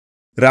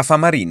Rafa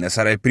Marin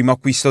sarà il primo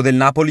acquisto del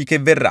Napoli che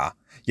verrà.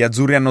 Gli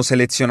azzurri hanno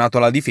selezionato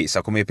la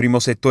difesa come primo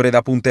settore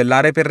da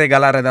puntellare per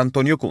regalare ad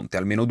Antonio Conte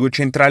almeno 2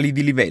 centrali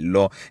di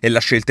livello e la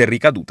scelta è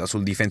ricaduta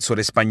sul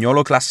difensore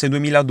spagnolo classe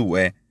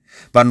 2002.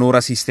 Vanno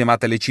ora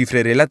sistemate le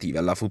cifre relative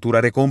alla futura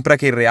recompra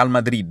che il Real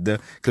Madrid,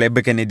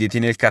 club che ne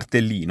detiene il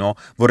cartellino,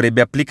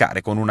 vorrebbe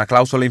applicare con una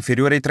clausola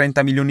inferiore ai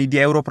 30 milioni di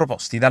euro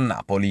proposti dal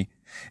Napoli.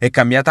 È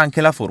cambiata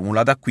anche la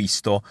formula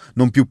d'acquisto,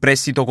 non più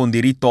prestito con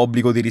diritto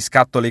obbligo di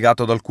riscatto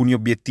legato ad alcuni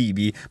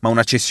obiettivi, ma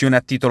una cessione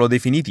a titolo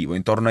definitivo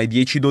intorno ai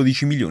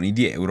 10-12 milioni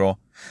di euro.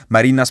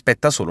 Marin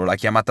aspetta solo la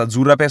chiamata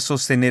azzurra per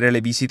sostenere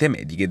le visite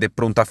mediche ed è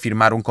pronto a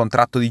firmare un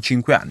contratto di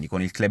 5 anni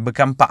con il club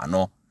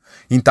campano.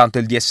 Intanto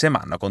il DS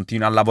Man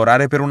continua a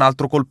lavorare per un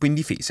altro colpo in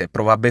difesa e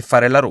prova a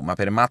beffare la Roma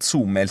per Mats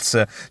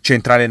Hummels,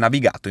 centrale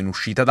navigato in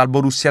uscita dal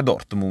Borussia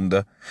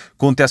Dortmund.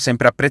 Conte ha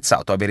sempre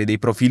apprezzato avere dei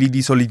profili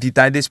di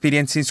solidità ed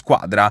esperienza in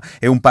squadra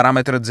e un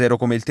parametro zero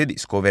come il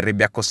tedesco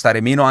verrebbe a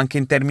costare meno anche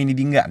in termini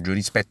di ingaggio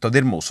rispetto ad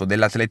Hermoso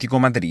dell'Atletico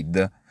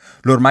Madrid.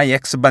 L'ormai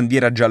ex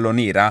bandiera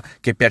giallonera,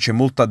 che piace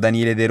molto a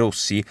Daniele De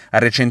Rossi, ha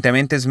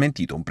recentemente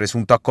smentito un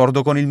presunto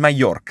accordo con il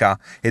Mallorca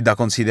e da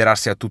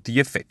considerarsi a tutti gli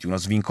effetti uno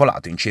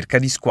svincolato in cerca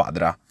di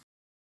squadra.